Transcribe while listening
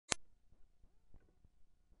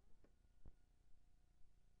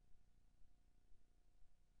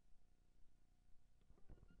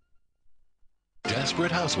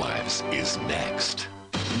Desperate Housewives is next.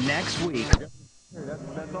 Next week.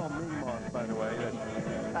 That's all Mi'kmaq, by the way.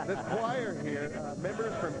 This choir here,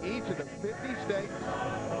 members from each of the 50 states.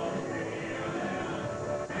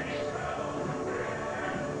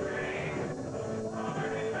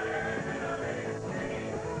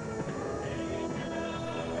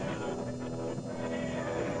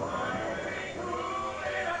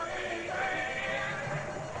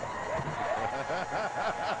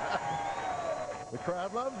 The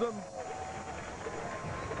crowd loves them.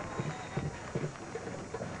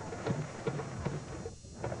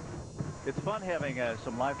 It's fun having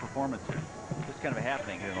some live performances. Just kind of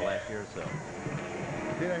happening here in the last year or so.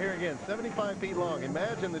 Yeah, here again, 75 feet long.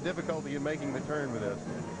 Imagine the difficulty in making the turn with this.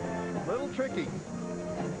 A little tricky.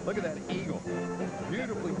 Look at that eagle.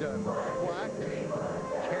 Beautifully done. Black,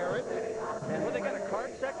 carrot. And what, they got a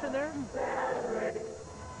card section there?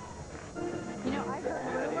 You know, I heard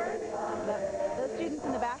rumors that those students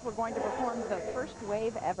in the back were going to perform the first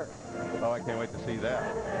wave ever. Oh, I can't wait to see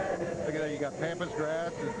that. Look at that. You got pampas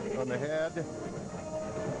grass on the head.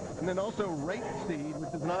 And then also rapeseed,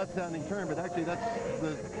 which is an odd-sounding term, but actually that's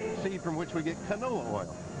the seed from which we get canola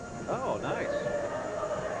oil. Oh, nice.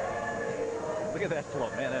 Look at that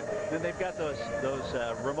float, man. Then they've got those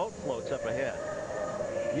remote floats up ahead.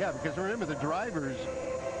 Yeah, because remember, the drivers,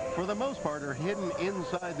 for the most part, are hidden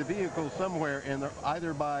inside the vehicle somewhere, and they're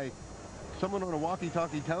either by someone on a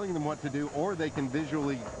walkie-talkie telling them what to do, or they can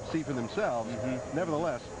visually see for themselves.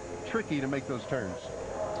 Nevertheless, tricky to make those turns.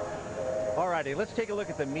 All righty, let's take a look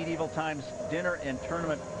at the Medieval Times Dinner and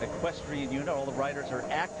Tournament Equestrian Unit. All the riders are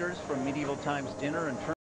actors from Medieval Times Dinner and Tournament.